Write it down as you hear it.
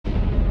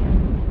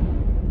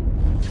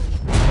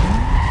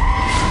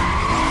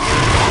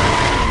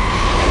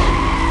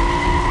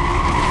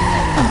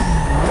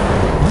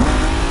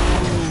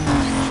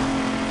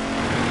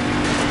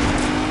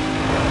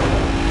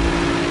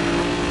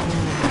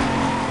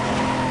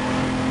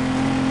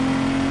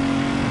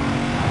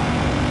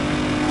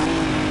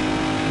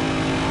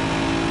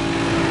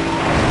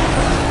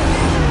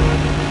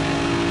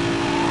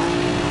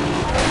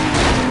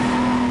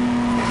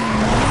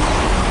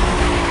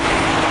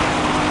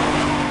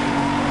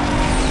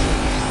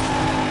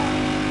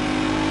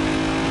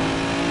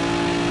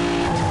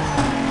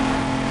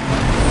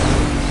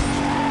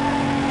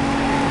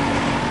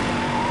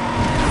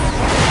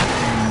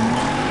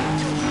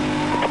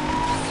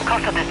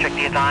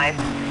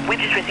advised. We've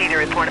just received a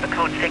report of a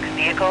Code 6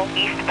 vehicle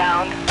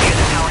eastbound near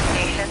the power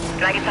station.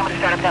 Can I get someone to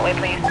start up that way,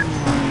 please?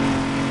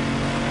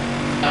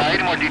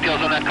 Any more details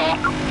on that call?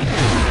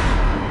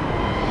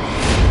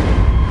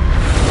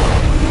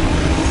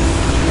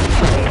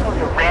 Vehicles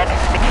are red.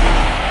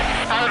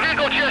 The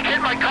vehicle just hit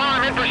my car.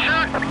 I'm in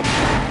pursuit.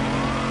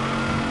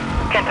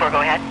 10-4, go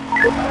ahead.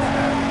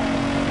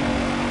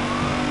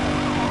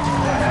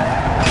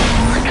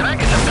 Can I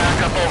get some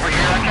backup over here?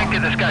 I can't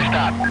get this guy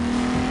stopped.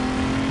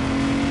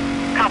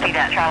 Copy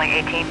that, Charlie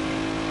 18.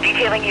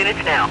 Detailing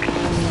units now.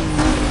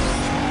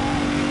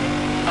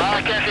 I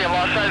can't see him.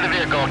 Lost sight of the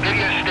vehicle. Get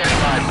you standing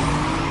by.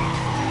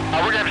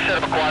 We're gonna have to set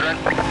up a quadrant.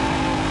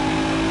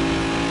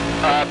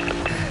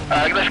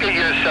 Let's get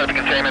you set up a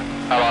containment.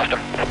 I lost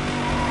him.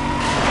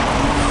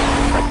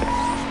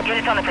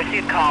 Units on the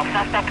pursuit call.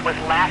 Suspect was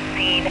last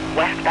seen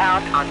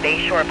westbound on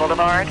Bayshore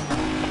Boulevard.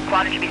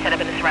 Quadrant should be set up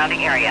in the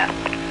surrounding area.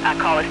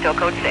 Call is still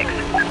Code 6.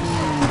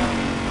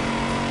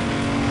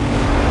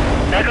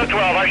 Echo 12,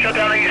 I shut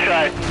down the east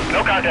side.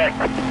 No contact.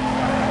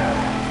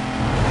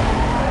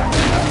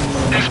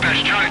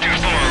 Dispatch, Charlie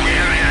 2-4, we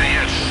haven't had it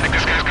yet. Think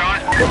this guy's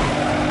gone?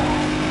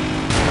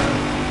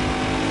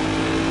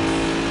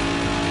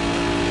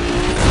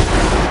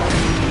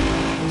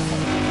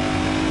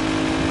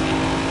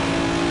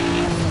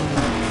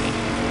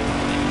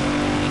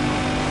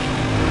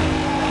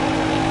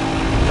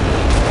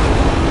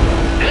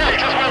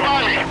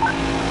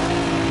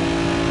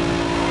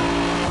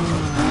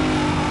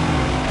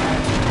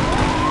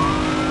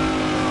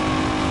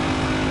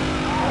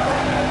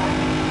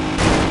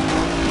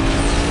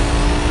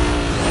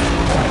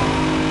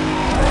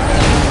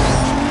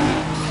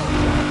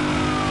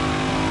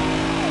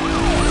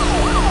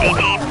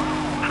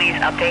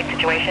 Update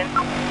situation.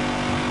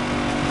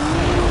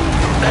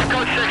 That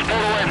Code 6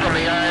 pulled away from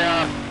me.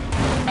 I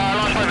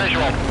lost my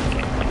visual.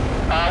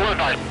 We're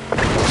fine.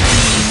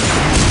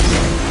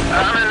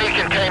 I'm in the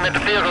containment.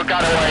 The vehicle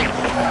got away.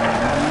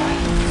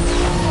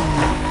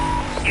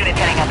 Unit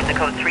heading up to the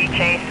Code 3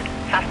 chase.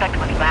 Suspect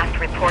was last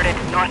reported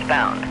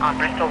northbound on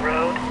Bristol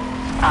Road.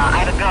 I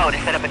have a go to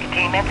set up a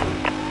containment.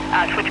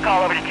 Switch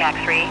call over to TAC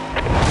 3.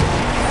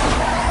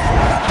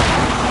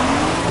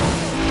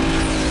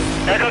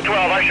 Echo 12,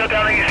 I shut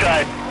down the east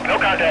side. No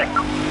contact.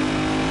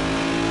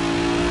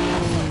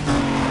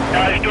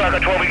 This is Echo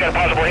 12, we got a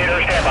possible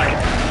hitter. Stand by.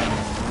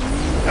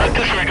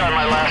 Disregard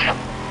my last.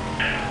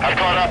 I've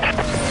caught up.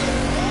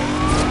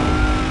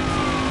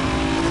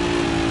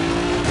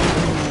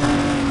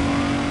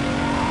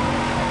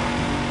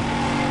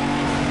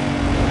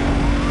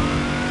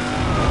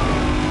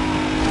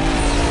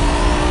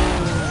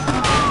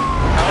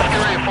 Let's get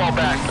ready to fall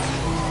back.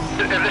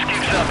 If this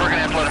keeps up, we're going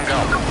to have to let him go.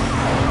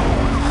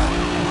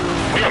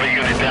 We have a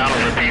unit down, I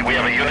repeat, we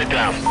have a unit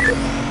down.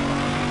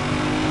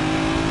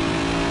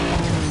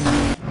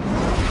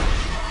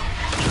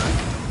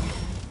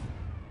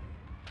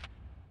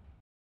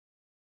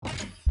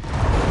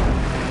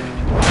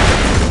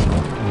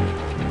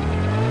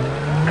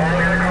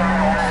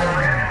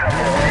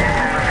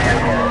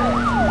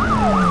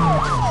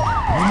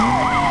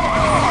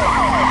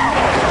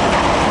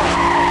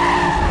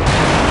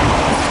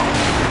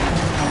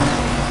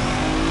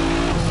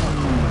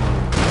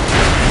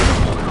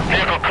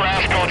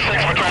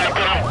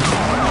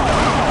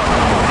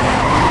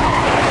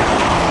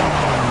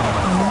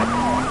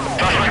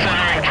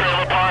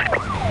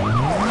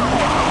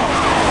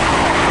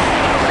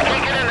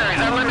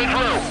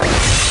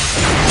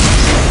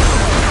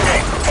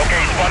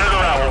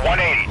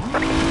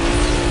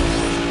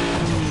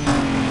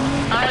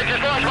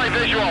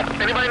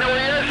 Anybody know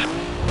where he is?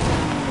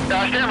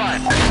 Stand by.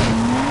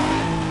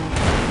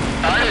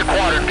 I need a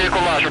quadrant.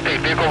 Vehicle lost. Repeat.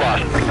 Vehicle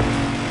lost.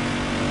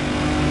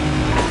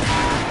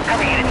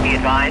 Cover units be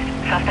advised.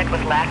 Suspect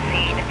was last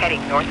seen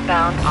heading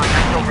northbound on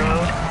Bristol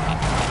Road.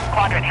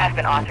 Quadrant has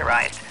been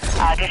authorized.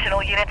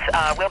 Additional units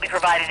will be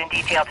provided in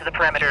detail to the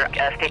perimeter.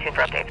 Stay tuned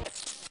for updates.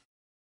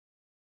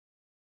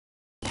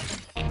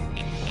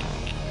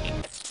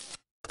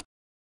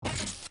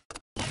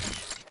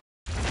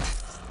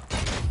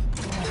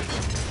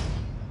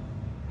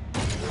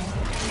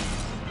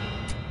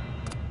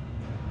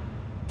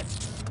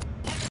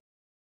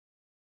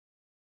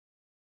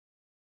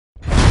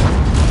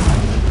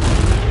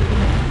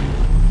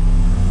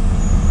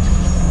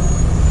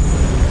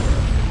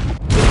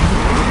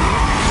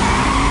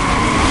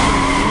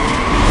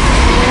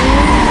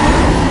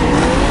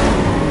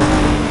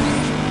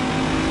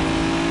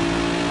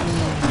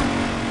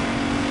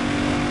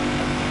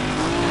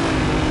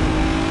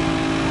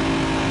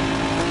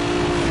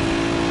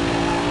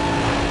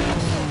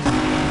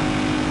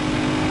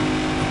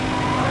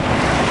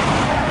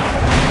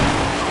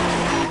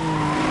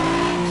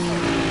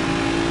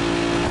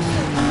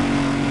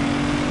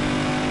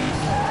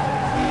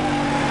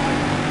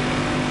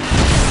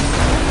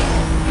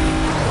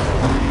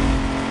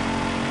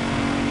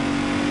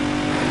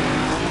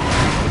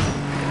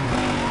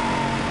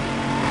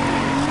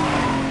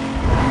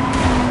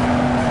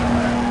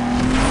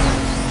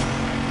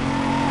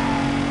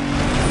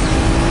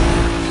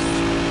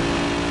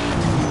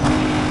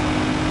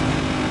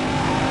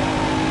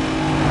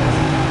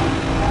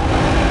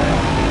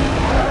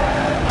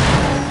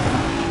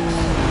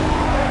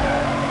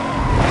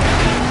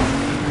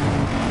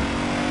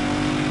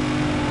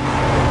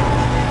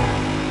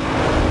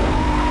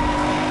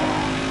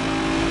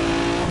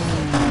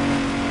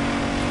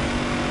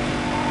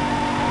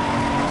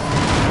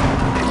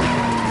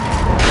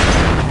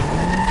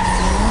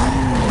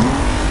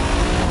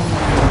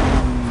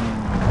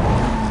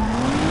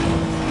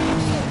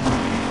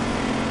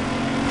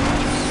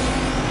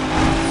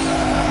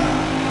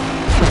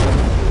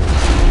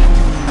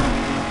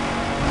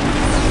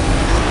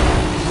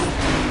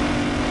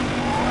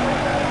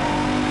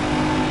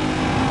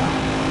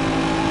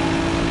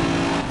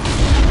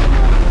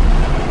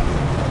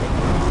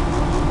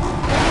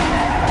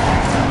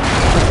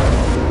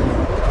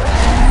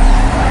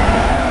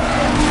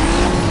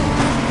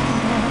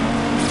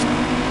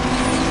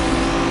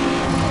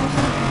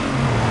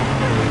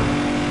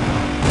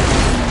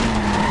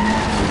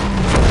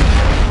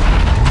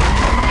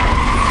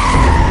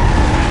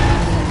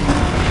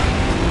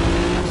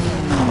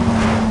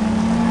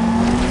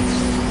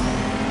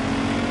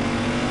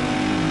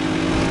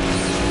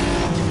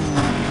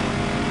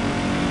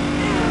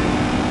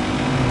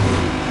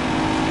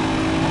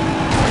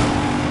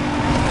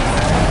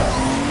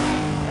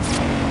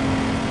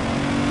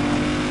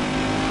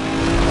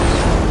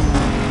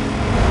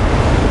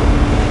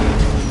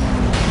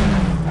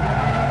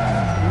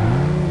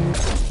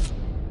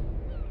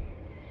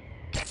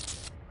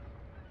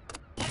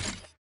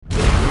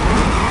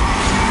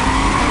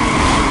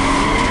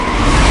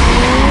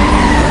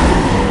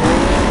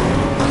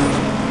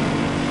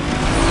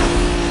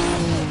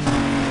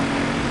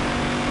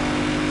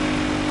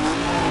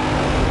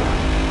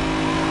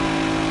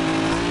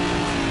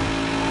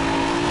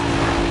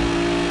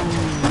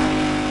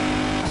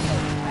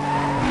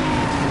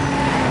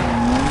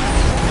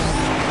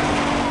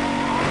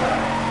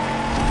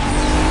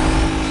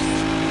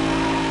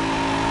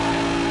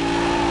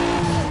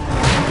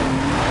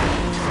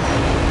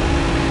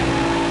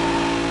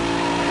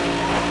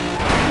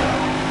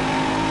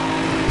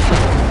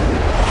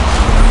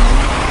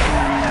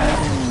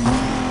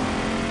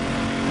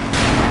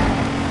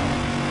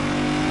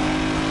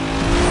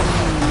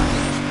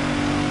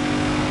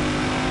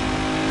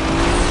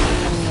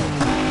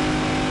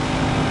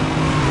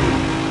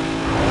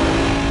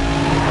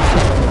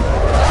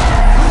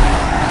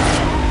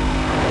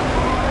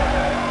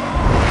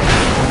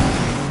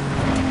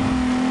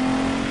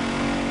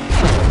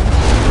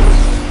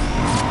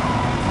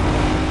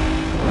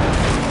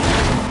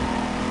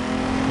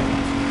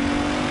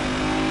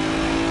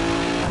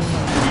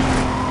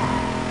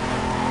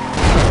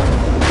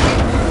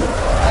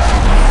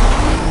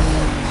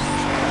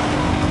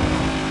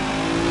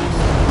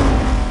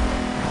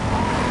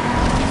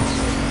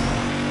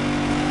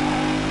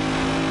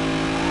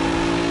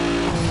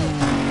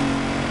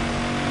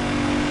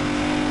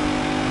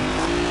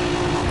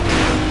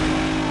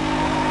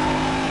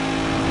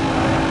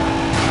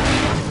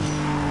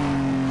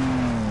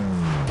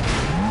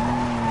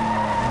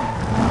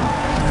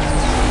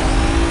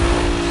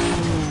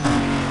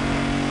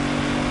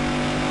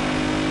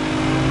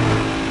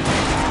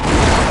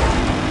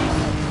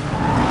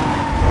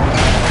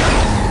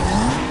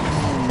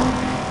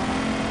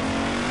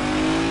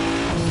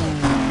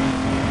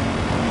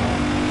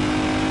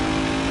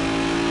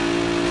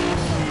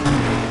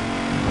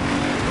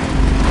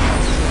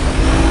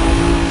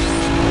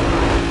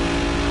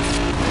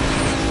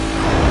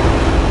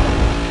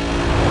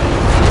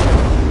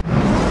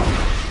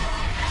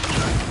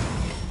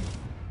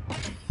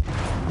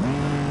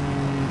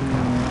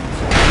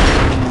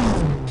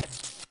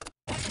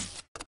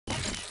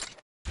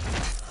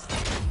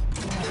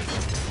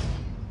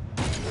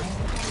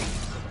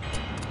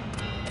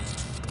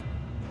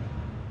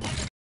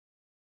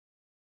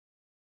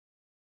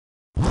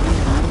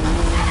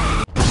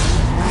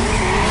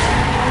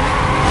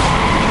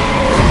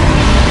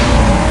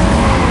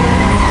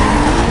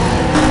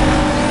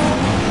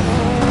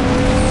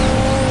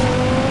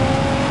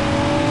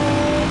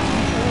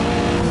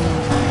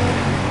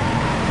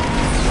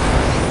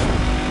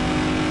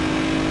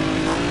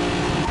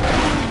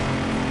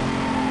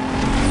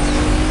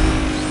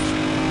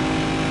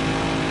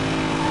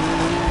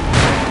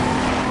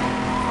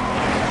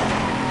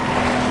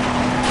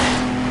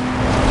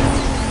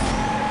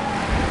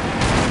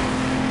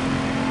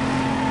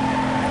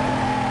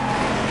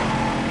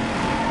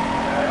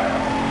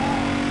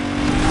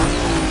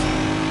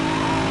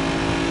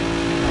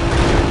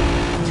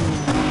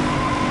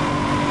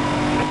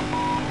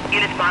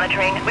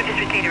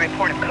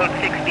 report of Code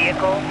 6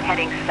 vehicle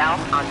heading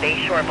south on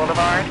Bayshore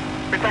Boulevard.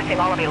 Requesting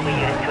all available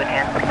units to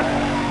attend.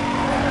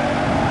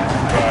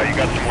 You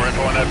got some more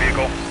info on that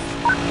vehicle?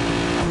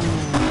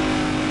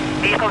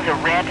 Vehicle is a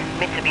red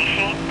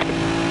Mitsubishi.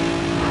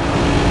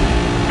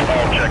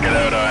 I'll check it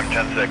out. I'm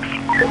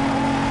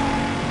 10-6.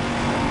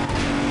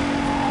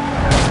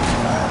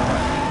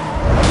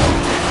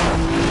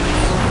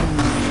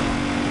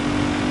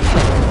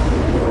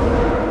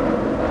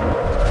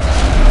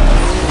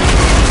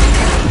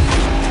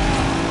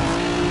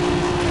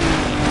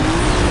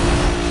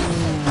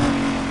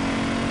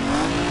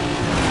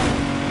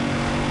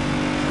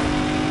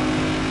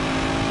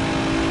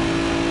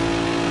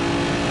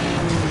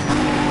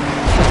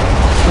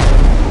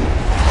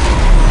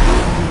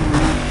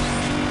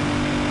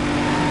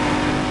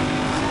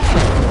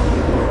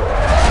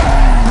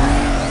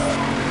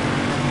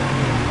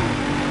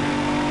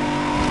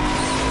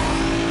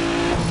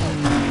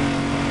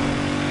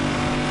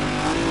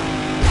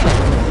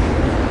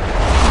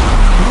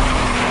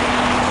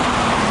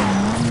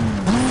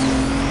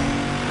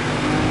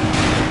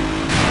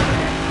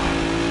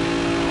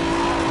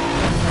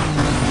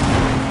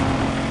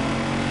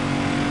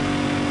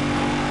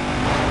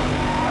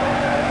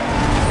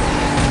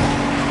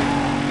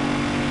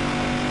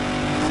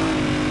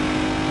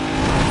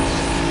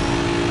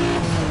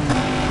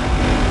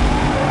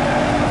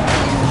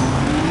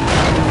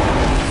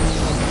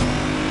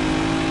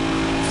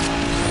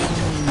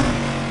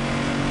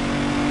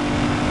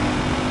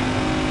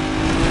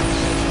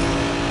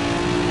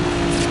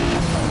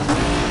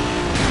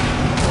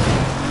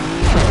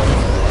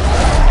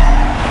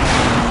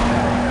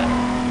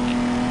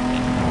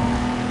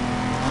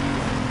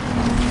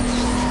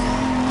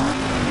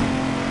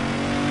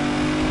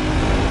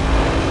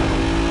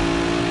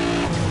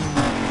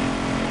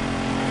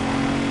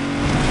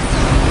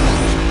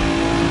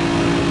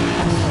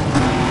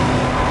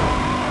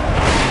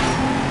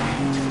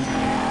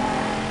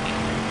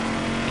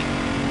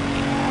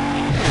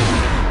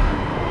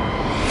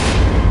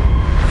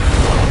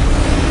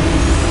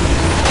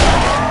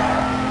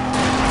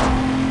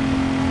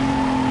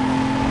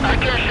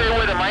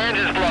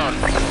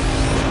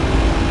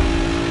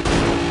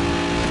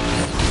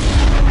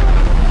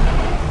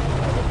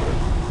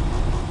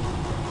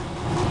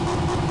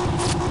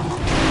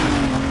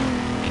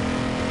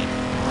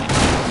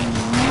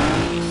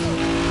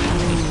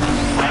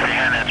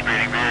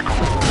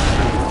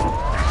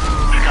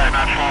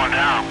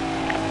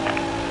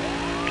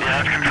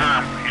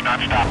 Not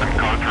stopping,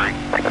 code 3.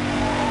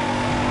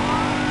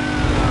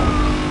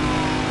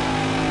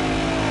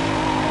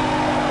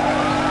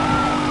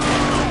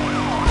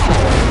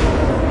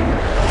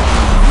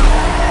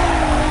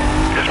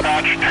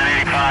 Dispatch,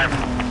 1085.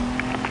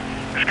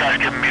 This guy's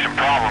giving me some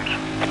problems.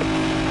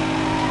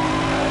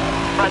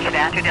 Roger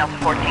that, to Delta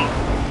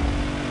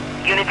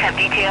 14. Units have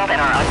detailed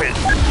and are en route.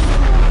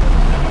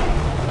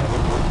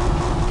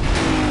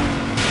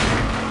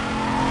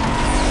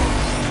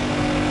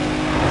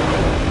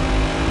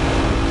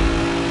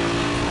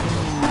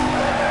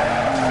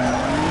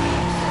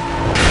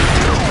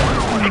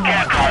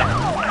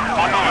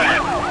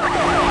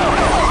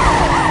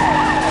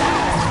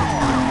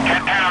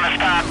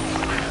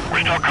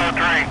 Code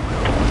 3.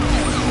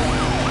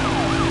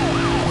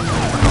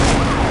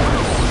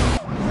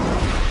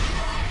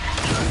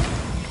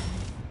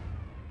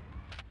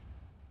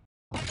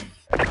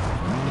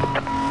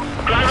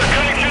 Driver's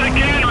cutting through the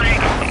cannery.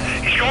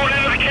 He's going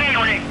into the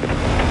cannery.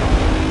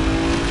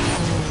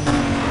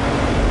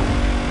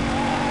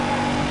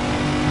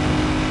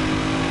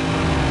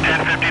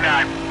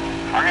 $10.59.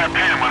 I'm gonna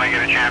pin him when I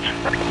get a chance.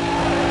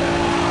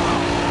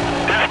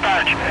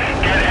 Dispatch,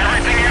 get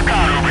everything you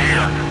got over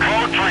here.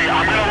 Code 3,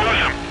 I'm gonna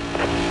lose him.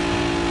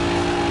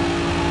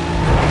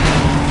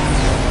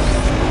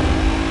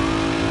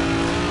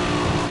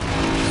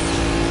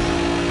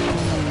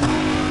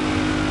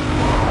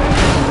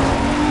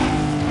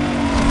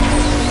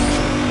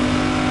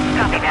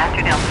 Copy that,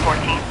 to Delta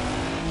 14.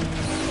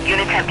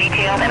 Units have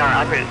detailed and are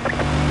en route.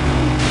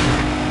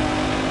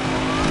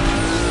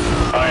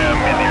 I am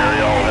in the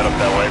area, I'll head up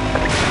that way.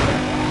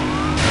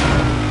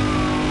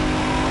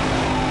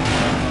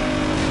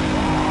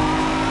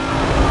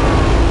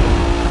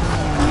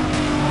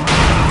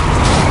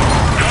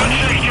 Code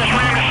 6 just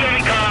ran the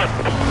city car.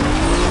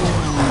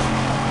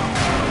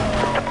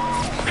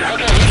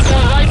 Okay, he's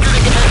going right through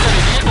the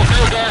capacity. Vehicle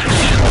fuel gas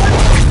station.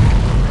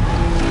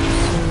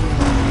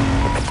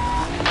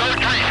 Code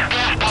 3,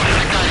 gas pump is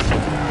ignited.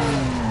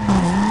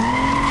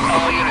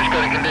 All units go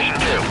to condition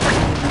 2.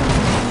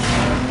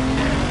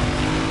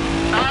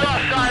 I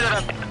lost sight of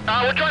him.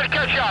 We're trying to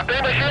catch up.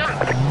 Anybody see him?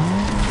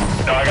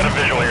 No, I got a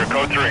visual here.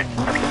 Code 3.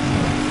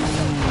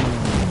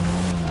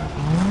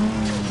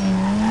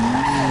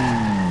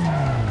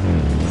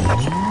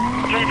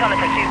 Units on the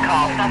pursuit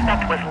call.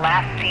 Suspect was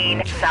last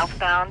seen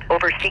southbound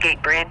over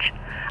Seagate Bridge.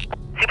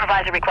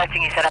 Supervisor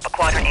requesting you set up a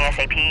quadrant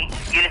ASAP.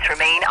 Units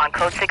remain on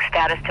Code 6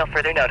 status till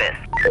further notice.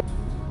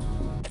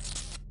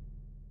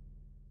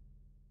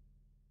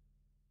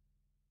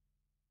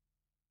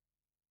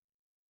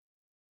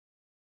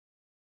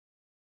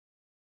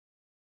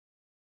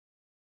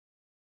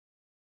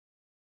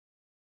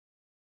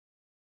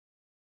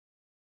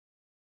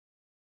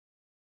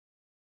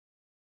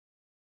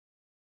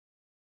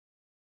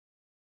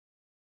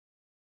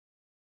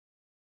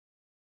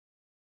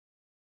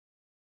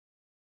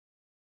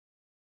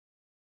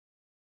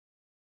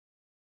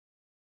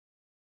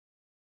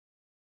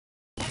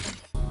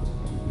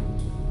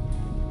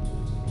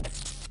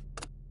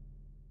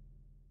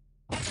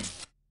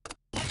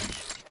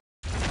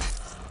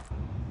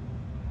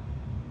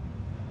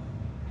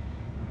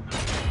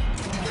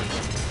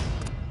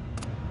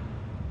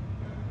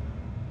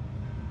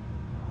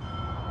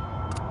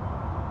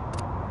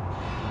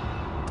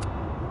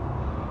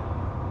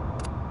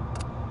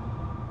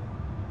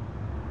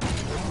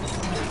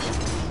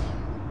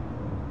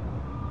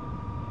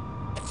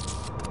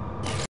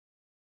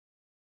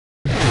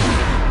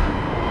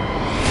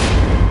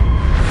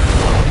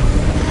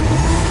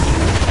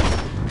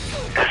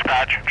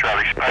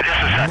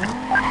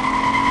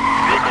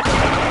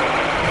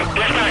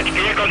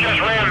 just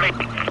ran me.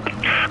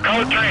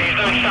 Code 3, he's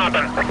not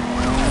stopping.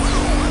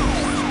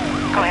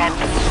 Go ahead.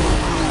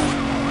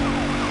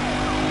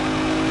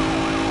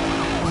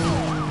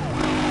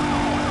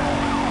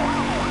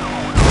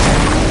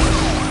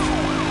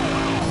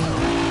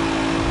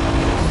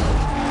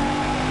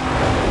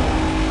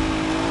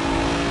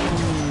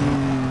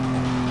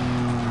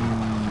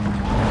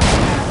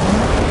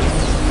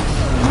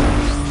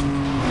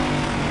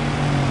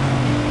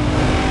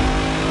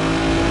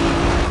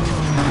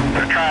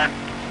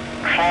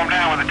 Slow him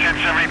down with a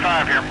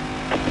 1075 here.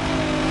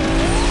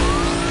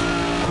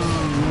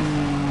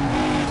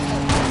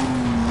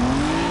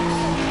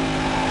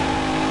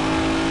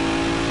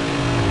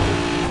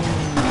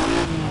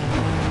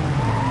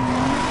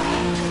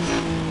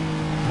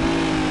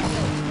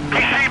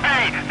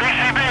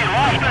 BCB,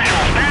 lost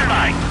visual, stand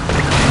by.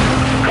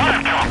 Got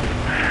him to him.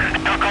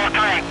 Took code 3.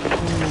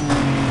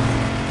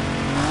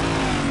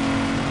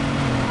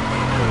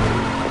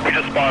 We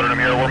just spotted him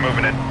here, we're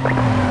moving in.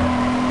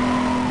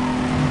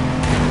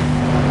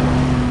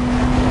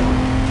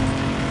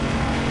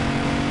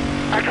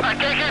 I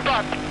can't keep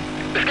up.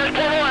 This guy's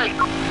pulling away.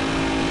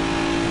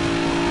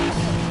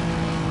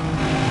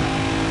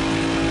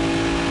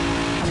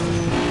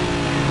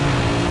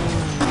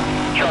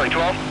 Charlie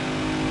 12.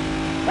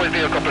 With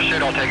vehicle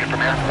pursuit, I'll take it from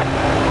here.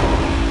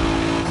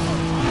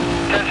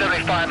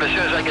 1075, as soon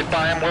as I get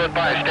by him, we'll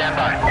advise, stand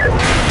by.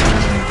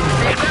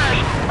 He's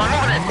crashed. I'm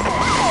moving it.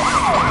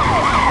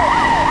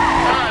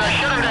 Alright, I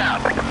shut him down.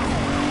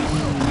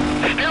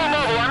 Still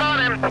mobile, I'm on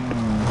him.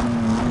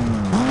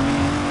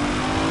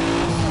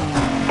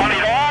 I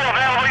need all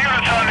available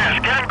units on this.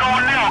 Get him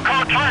going now,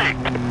 code 3.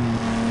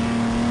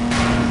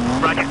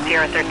 Roger,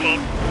 Sierra 13.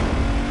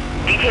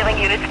 Detailing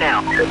units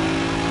now.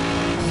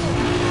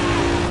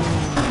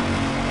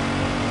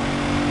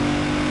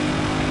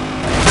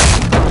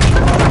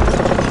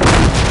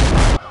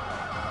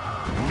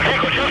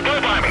 Vehicle just blew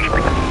by me.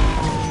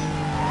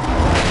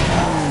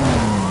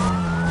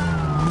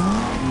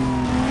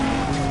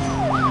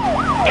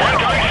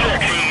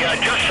 1036, he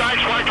just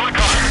sideswiped my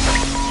car.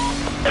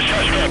 A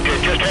suspect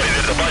just headed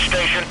to the bus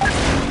station.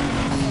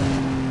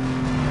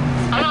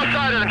 I'm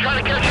outside of him,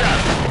 trying to catch up.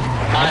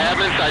 I have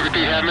him in sight,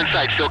 repeat, have him in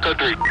sight, still code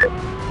 3.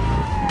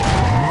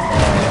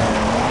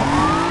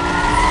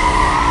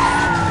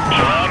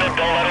 Surround him,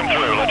 don't let him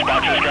through. Let's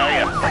box this guy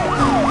in.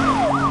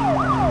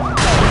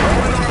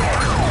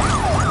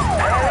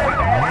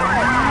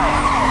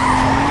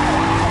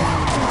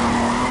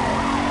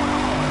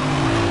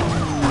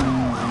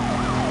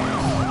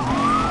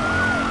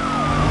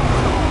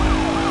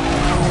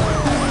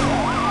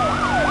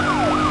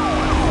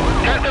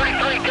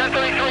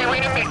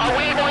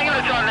 We need more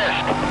units on this.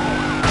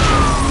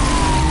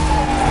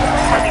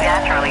 Copy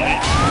that, Charlie 8.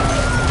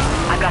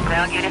 I've got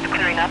ground units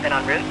clearing up and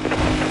en route.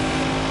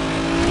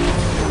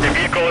 The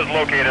vehicle is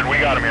located. We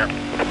got him here.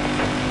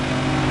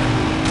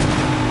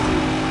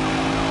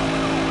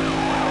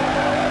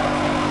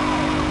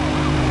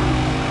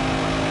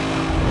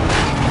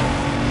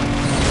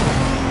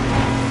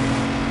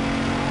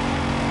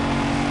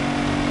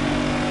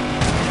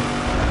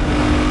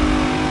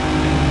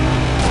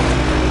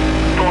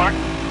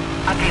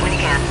 Update when you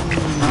can.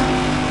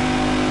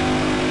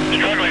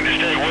 Struggling to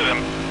stay with him.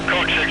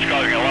 Code 6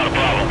 causing a lot of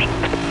problems.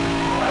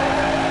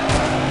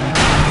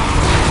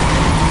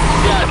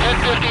 Yeah,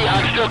 1050,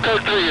 I'm still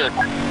code 3 here.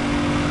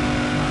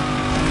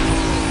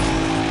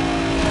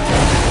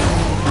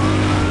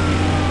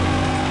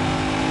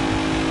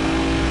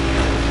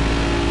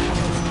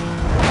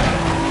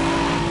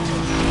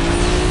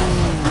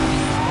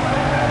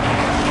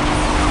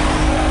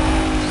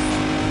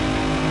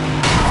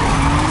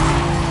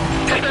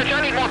 Dispatch,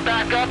 I need more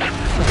backup.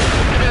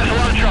 There's a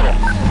lot of trouble.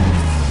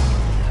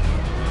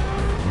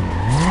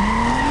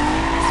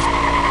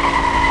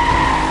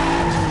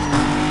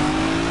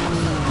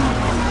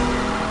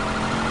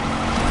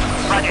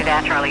 Roger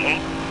that, Charlie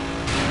 8.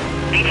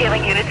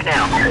 Detailing units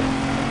now.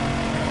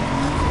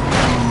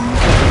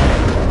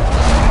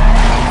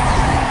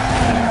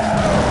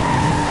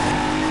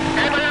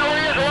 Anybody know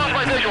where he is? I lost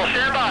my visual.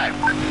 Stand by.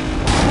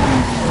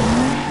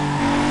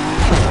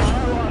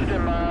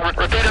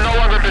 Repeat, no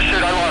longer in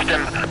pursuit. I lost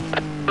him.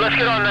 Let's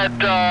get on that,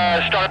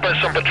 start by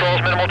some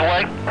patrols, minimal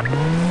delay.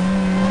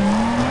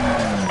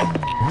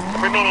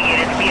 Remaining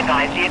units, be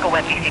advised, vehicle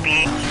went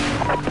BCB.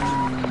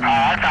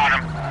 I found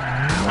him.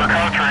 We're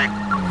code 3.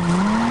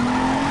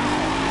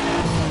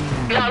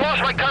 Yeah, I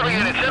lost my cover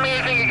unit. Send me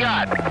anything you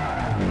got.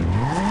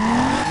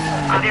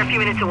 They're a few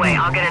minutes away.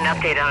 I'll get an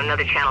update on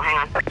another channel. Hang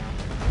on.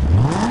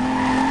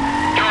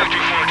 Charlie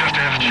 24 just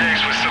has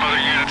chase with some other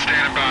units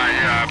standing by.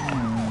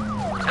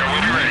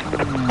 We'll be ready.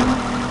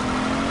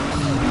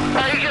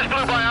 He just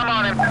blew by. I'm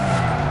on him.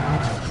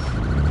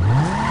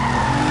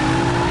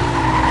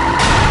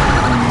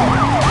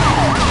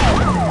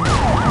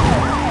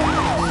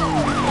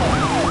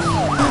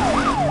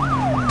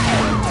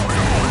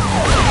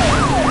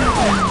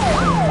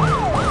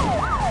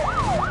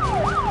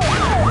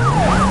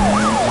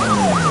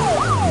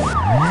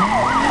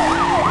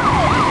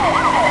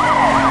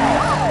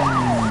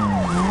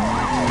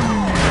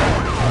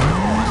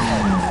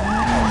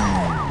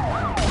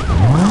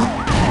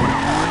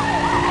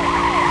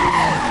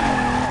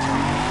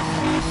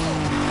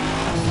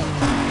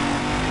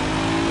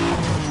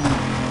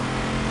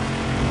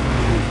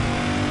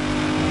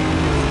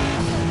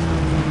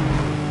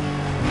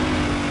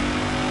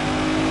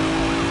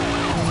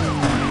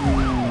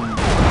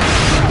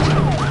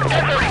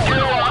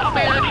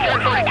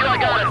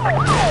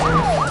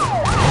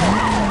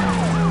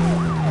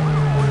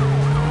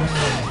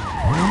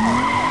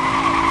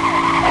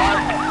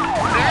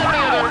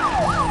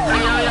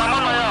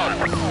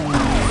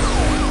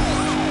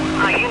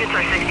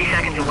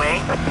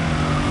 He's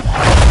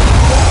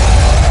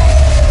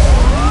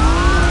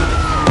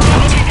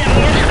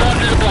gone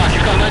through the block.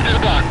 He's gone right through the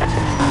block.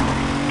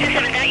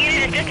 2-7, that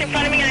unit is just in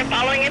front of me and I'm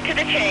following it to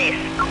the chase.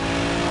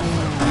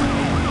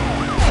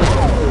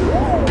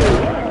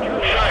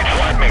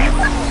 Sideswipe me.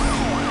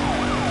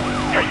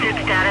 Pursuit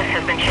status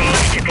has been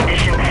changed to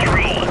Condition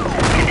 3.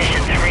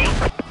 Condition 3.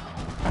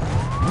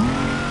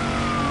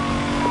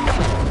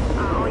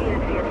 All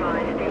units be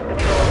advised, State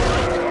Patrol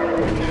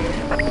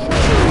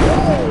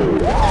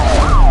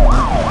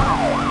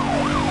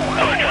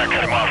I'm gonna try and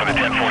cut him off at the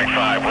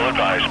 1045. We'll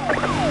advise.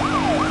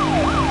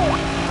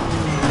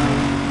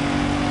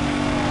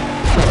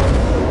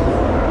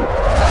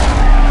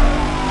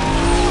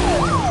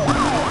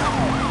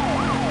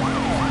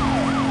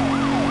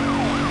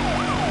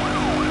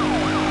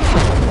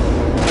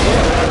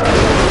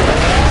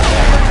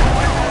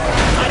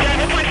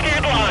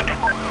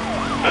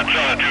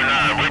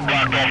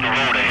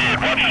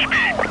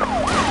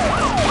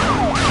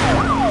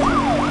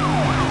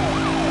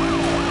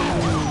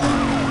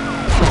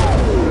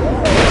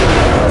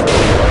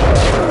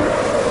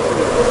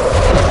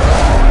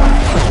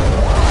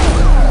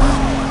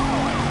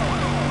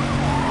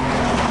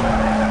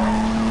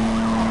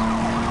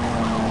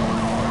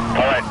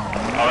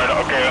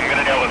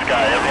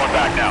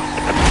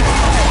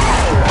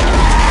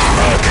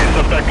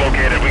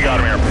 Located. We got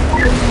him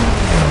here.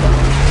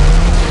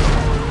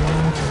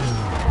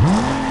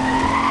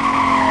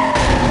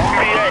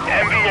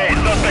 MVA,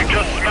 suspect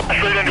just smashed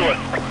straight into us.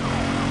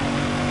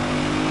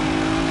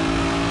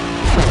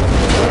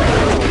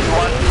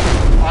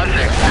 On 6.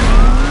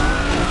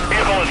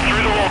 Vehicle is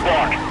through the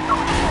roadblock.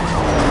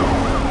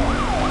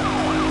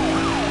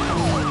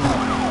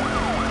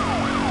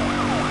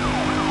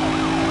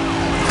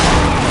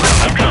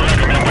 I'm gonna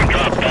recommend we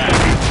drop back.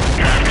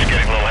 Traffic's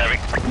getting a little heavy.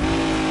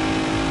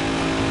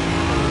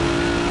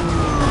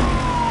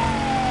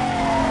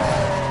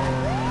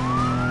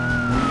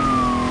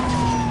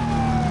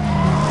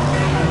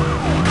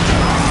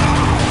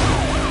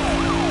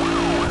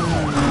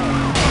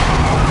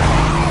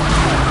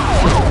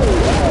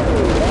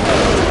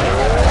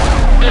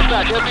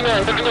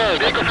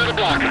 Vehicle through the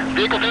block.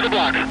 Vehicle through the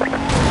block.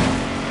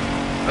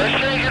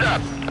 Let's change it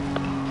up.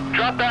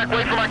 Drop back,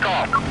 wait for my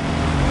call.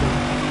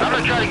 I'm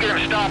gonna try to get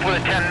him stopped with a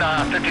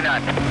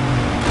 1059.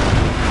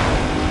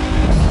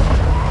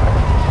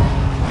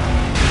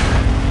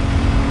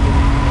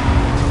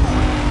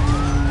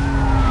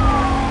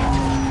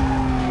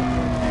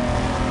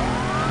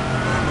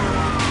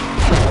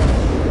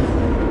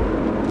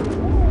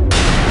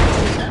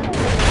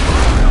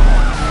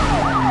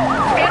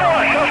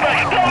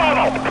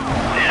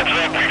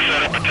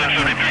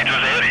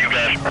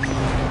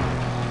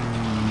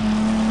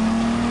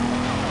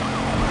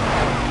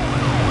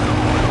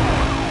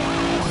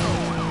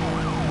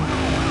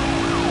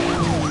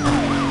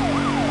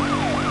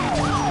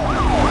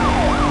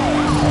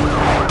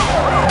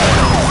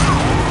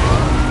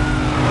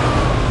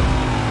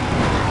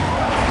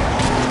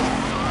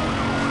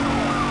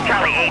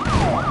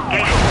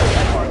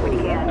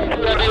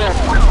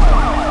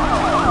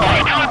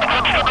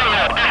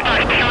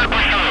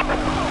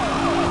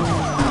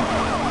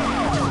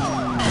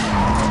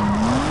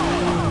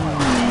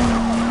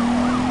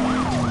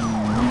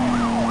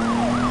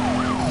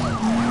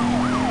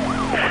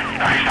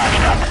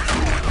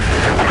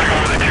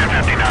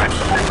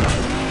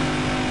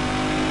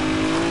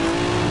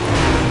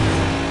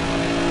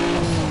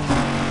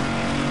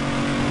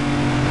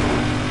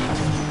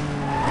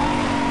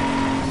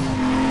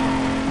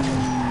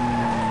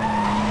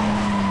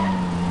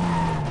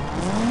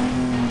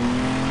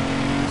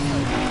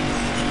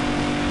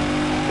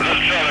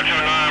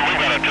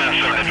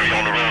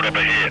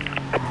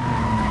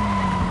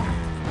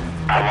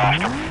 I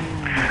lost him.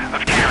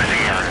 Let's get him in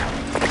the air.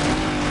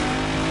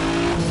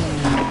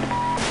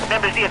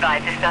 Members, be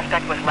advised, this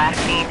suspect was last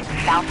seen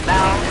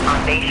southbound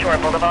on Bayshore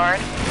Boulevard.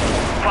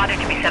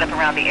 Quadrant can be set up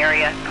around the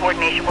area.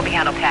 Coordination will be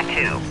handled TAC 2.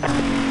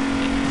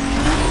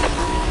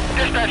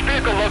 Dispatch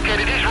vehicle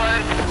located. He's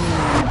running.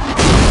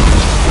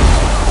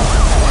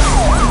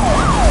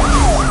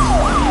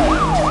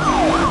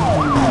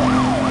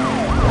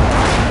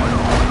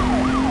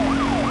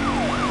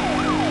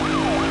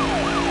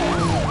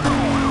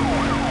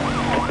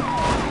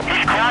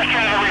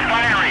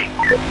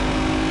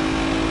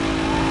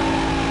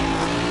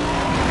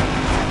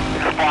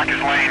 Block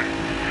his lane.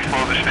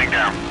 Slow this thing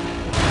down.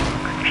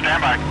 Stand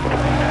by.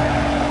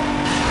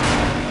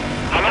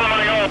 I'm on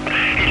the go.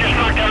 He just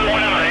knocked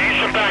everyone out. I need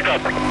some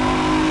backup.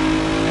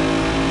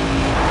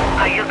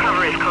 Your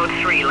cover is code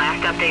 3.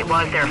 Last update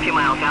was they're a few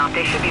miles out.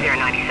 They should be there in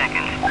 90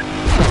 seconds.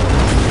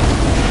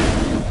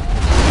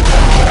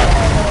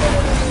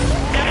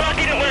 That block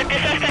didn't work.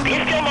 The suspect is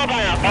still mobile.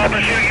 All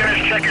pursuit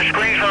units, check your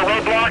screens for a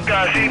roadblock.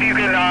 See if you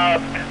can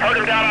hurt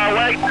him down our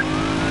way.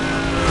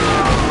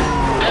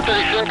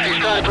 Deputy 6, he's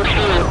trying to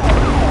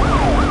pursue.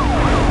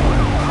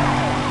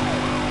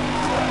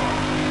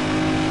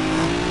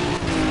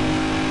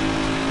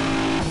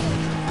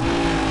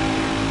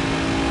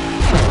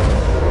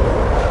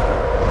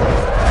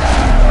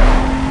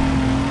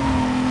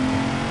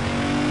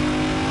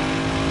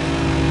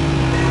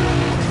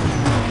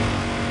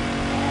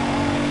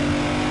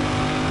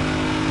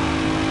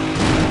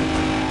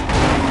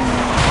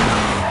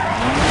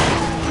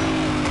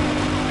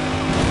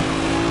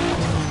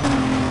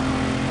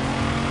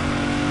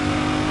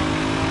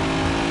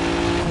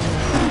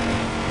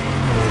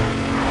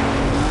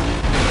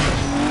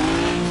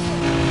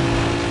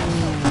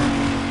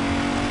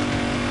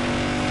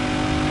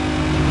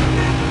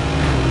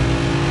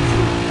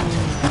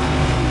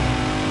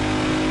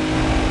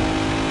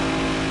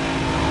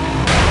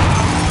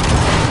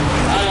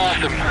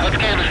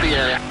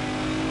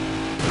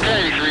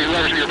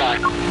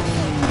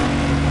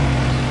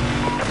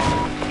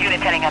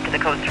 Units heading up to the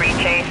Code 3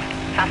 chase.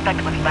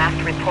 Suspect was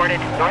last reported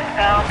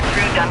northbound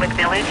through Dunwick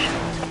Village.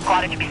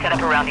 Squadron to be set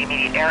up around the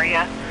immediate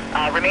area.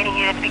 Remaining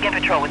units begin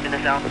patrol within the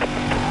zone.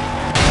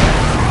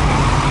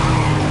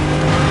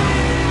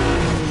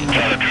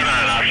 Charlie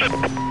 29 option.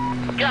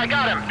 Yeah, I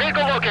got him.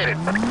 Vehicle located.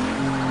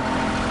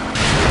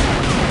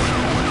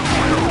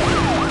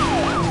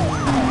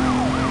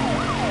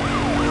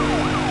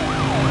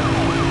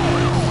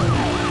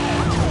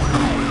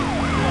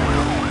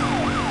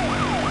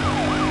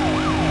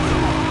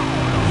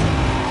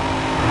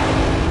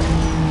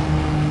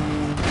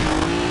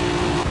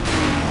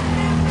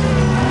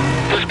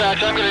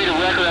 Dispatch, I'm going to need a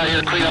record out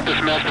here to clean up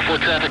this mess before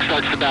traffic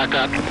starts to back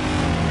up.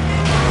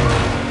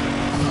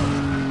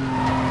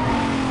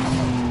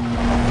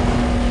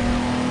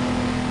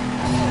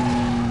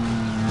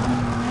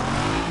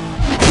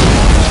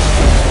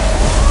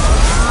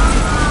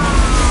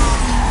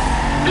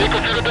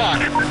 Vehicle through the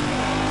block.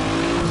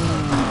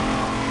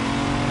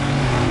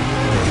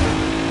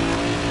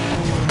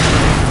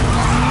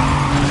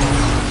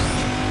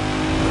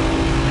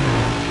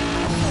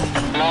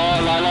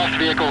 I lost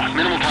vehicle.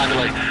 Minimal time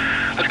delay.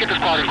 Let's get the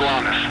squad and go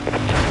on this.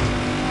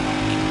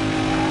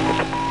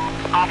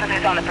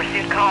 Officers on the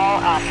pursuit call.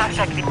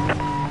 Suspect...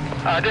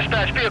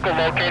 Dispatch, vehicle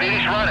located.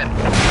 He's running.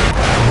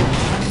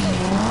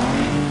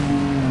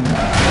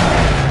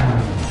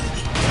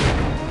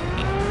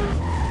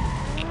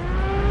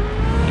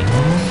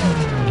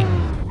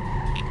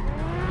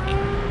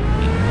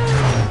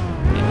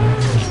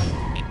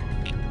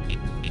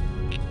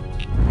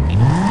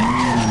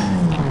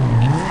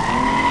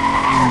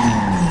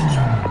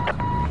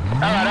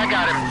 Alright, I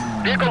got him.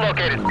 Vehicle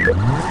located. He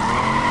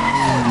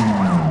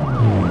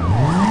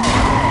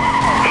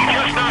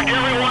just knocked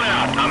everyone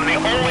out. I'm the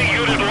only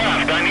unit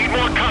left. I need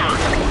more cover.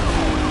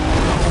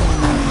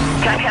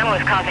 Giapiano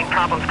is causing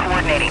problems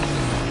coordinating.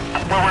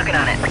 We're working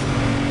on it.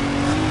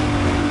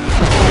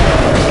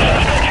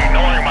 Suspect's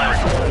ignoring my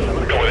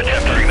request. Go with a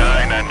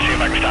 1039 and see if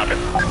I can stop it.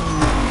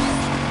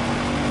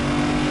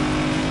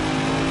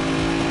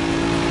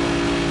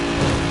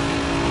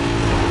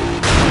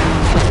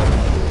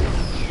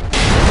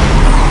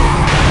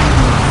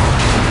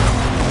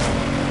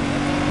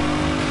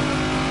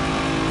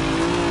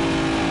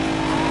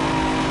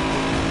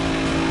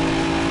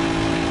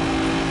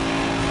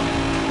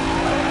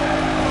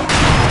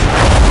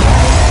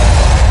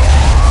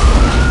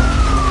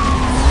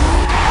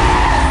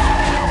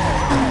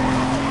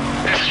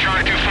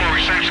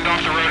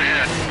 Off the road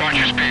ahead. Watch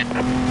your speed.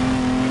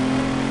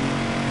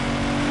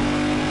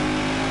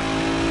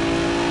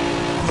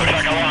 Looks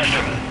like I lost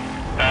him.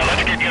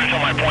 Let's get units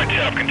on my point,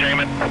 set up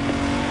containment.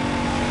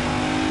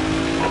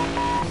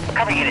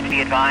 Cover units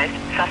be advised.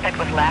 Suspect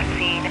was last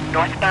seen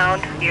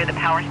northbound near the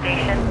power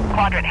station.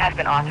 Quadrant has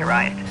been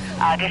authorized.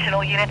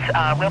 Additional units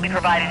will be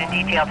provided in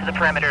detail to the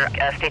perimeter.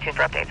 Stay tuned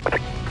for updates.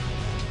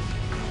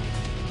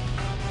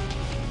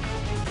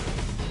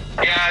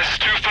 Yeah, this is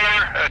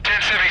 2-4,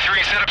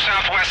 1073, set up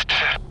southwest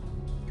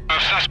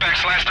of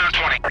suspects, last known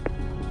 20.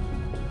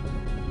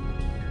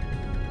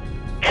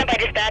 Stand by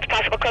dispatch,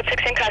 possible code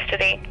 6 in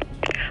custody.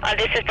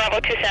 This is Bravo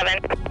 27.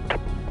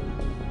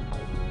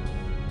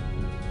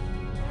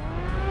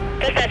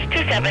 Dispatch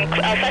 27,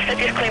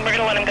 suspect is clean, we're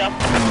gonna let him go.